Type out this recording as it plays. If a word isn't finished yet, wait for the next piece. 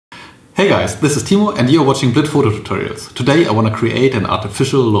Hey guys, this is Timo and you're watching Blit photo tutorials. Today I want to create an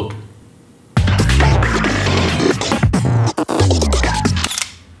artificial look.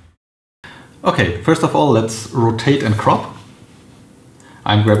 Okay, first of all let's rotate and crop.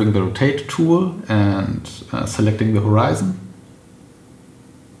 I'm grabbing the rotate tool and selecting the horizon.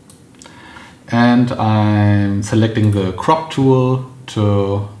 And I'm selecting the crop tool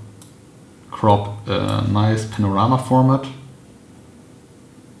to crop a nice panorama format.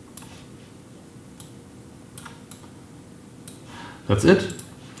 That's it.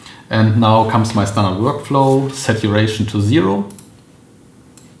 And now comes my standard workflow, saturation to 0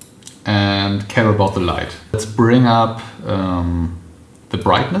 and care about the light. Let's bring up the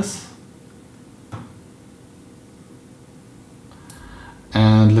brightness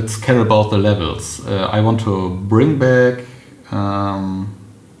and let's care about the levels. I want to bring back, I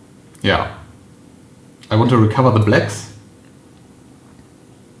want to recover the blacks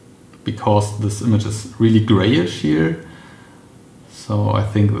because this image is really grayish here. So I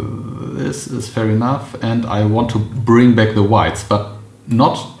think this is fair enough, and I want to bring back the whites, but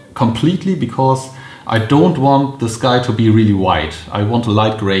not completely because I don't want the sky to be really white. I want a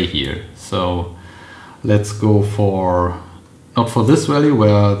light gray here. So let's go for, not for this value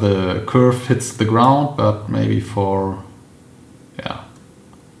where the curve hits the ground, but maybe for,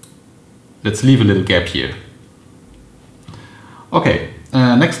 let's leave a little gap here. Okay,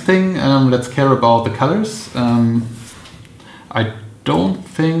 next thing, let's care about the colors. I don't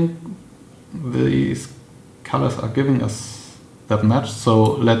think these colors are giving us that much, so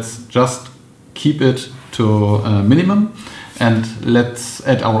let's just keep it to minimum and let's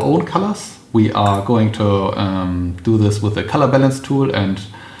add our own colors. We are going to do this with the color balance tool and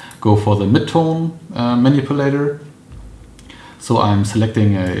go for the mid-tone manipulator. So I'm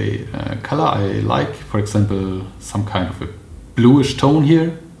selecting a color I like, for example some kind of a bluish tone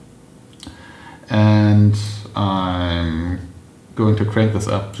here, and I'm going to crank this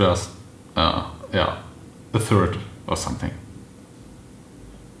up just a third or something.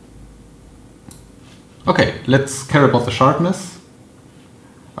 Okay, let's care about the sharpness.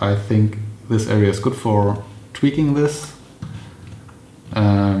 I think this area is good for tweaking this.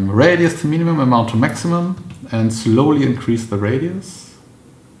 Radius to minimum, amount to maximum, and slowly increase the radius.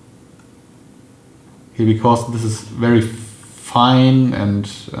 Here, because this is very fine and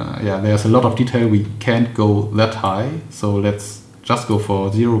there's a lot of detail, we can't go that high, so let's just go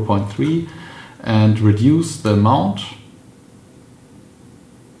for 0.3 and reduce the amount.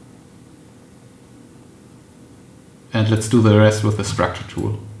 And let's do the rest with the structure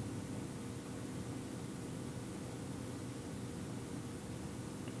tool.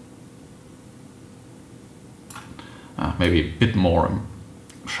 Maybe a bit more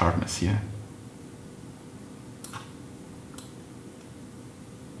sharpness here.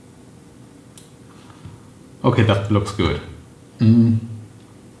 Okay, that looks good. I'm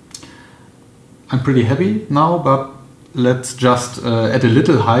pretty happy now, but let's just add a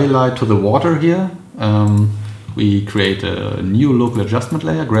little highlight to the water here. We create a new local adjustment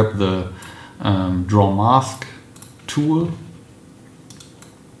layer, grab the draw mask tool,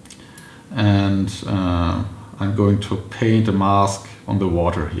 and I'm going to paint a mask on the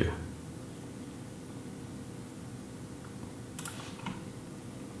water here.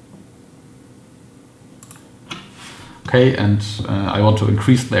 Okay, and I want to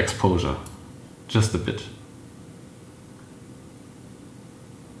increase the exposure just a bit.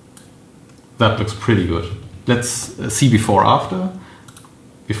 That looks pretty good. Let's see before after.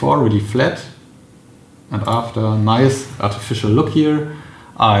 Before really flat, and after nice artificial look here.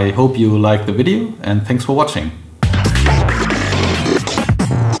 I hope you liked the video and thanks for watching.